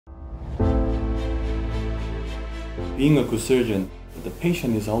Being a good surgeon, the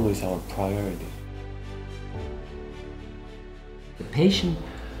patient is always our priority. The patient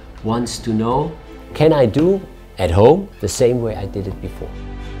wants to know, can I do at home the same way I did it before?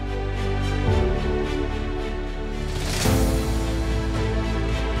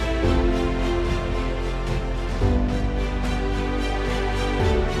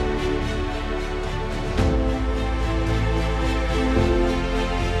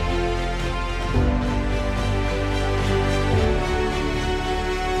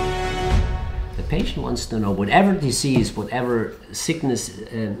 The patient wants to know, whatever disease, whatever sickness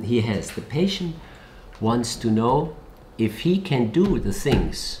he has, the patient wants to know if he can do the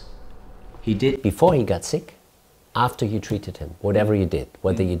things he did before he got sick, after you treated him, whatever you did,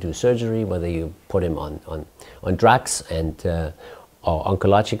 whether you do surgery, whether you put him on drugs and or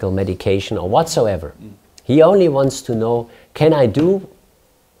oncological medication or whatsoever. He only wants to know, can I do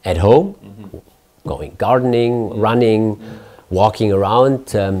at home, going gardening, running, walking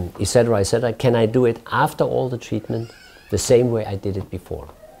around, etc., can I do it after all the treatment the same way I did it before?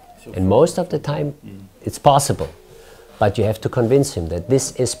 And most of the time, it's possible. But you have to convince him that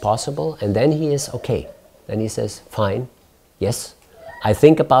this is possible, and then he is okay. Then he says, fine, yes, I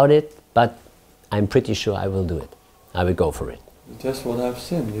think about it, but I'm pretty sure I will do it. I will go for it. That's what I've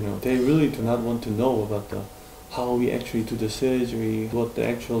seen, you know. They really do not want to know about how we actually do the surgery, what the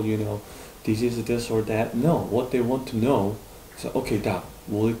actual, disease is this or that. No, what they want to know is, okay, doc,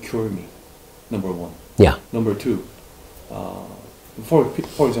 will it cure me? Number one. Yeah. Number two,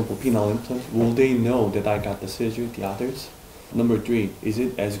 for example, penile implants, will they know that I got the surgery, the others? Number three, is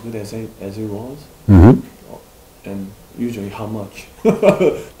it as good as it was? And usually how much?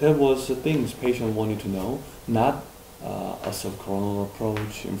 That was the things patient wanted to know, not a subcoronal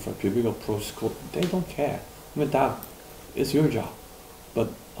approach, infrapubic approach. They don't care. I mean, doc, it's your job. But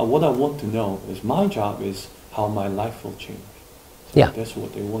what I want to know is my job is how my life will change. So yeah. That's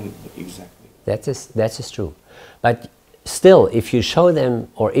what they wanted exactly. That is true. But still, if you show them,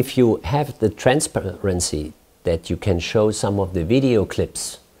 or if you have the transparency that you can show some of the video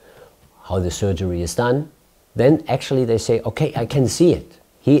clips, how the surgery is done, then actually they say, okay, I can see it.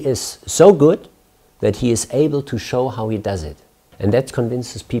 He is so good that he is able to show how he does it. And that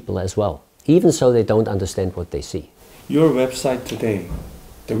convinces people as well, even so they don't understand what they see. Your website today,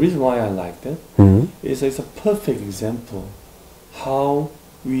 the reason why I liked it is it's a perfect example how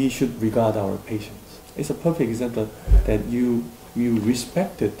we should regard our patients. It's a perfect example that you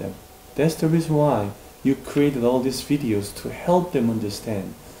respected them. That's the reason why you created all these videos, to help them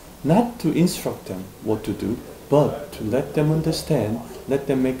understand, not to instruct them what to do, but to let them understand, let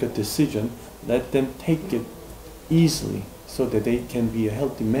them make a decision, let them take it easily so that they can be a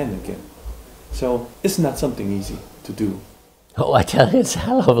healthy man again. So it's not something easy to do. Oh, I tell you, it's a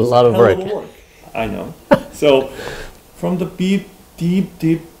hell of a lot of work. I know. So from the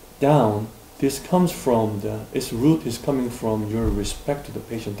deep down, this comes from its root is coming from your respect to the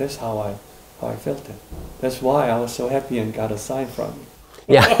patient. That's how I felt it. That's why I was so happy and got a sign from you.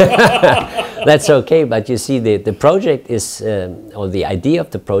 Yeah, that's okay. But you see, the project is, or the idea of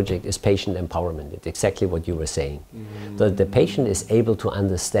the project is patient empowerment. It's exactly what you were saying. So the patient is able to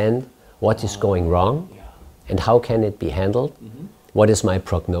understand what is going wrong and how can it be handled. What is my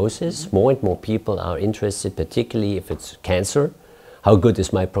prognosis? More and more people are interested, particularly if it's cancer. How good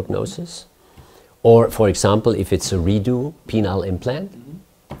is my prognosis? Or, for example, if it's a redo penile implant,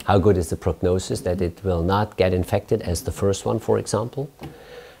 how good is the prognosis that it will not get infected as the first one, for example?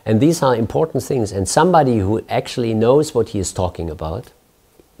 And these are important things. And somebody who actually knows what he is talking about,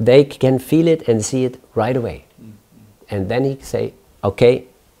 they can feel it and see it right away. And then he can say, okay,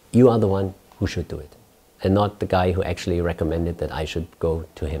 you are the one who should do it, and not the guy who actually recommended that I should go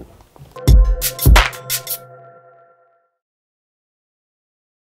to him.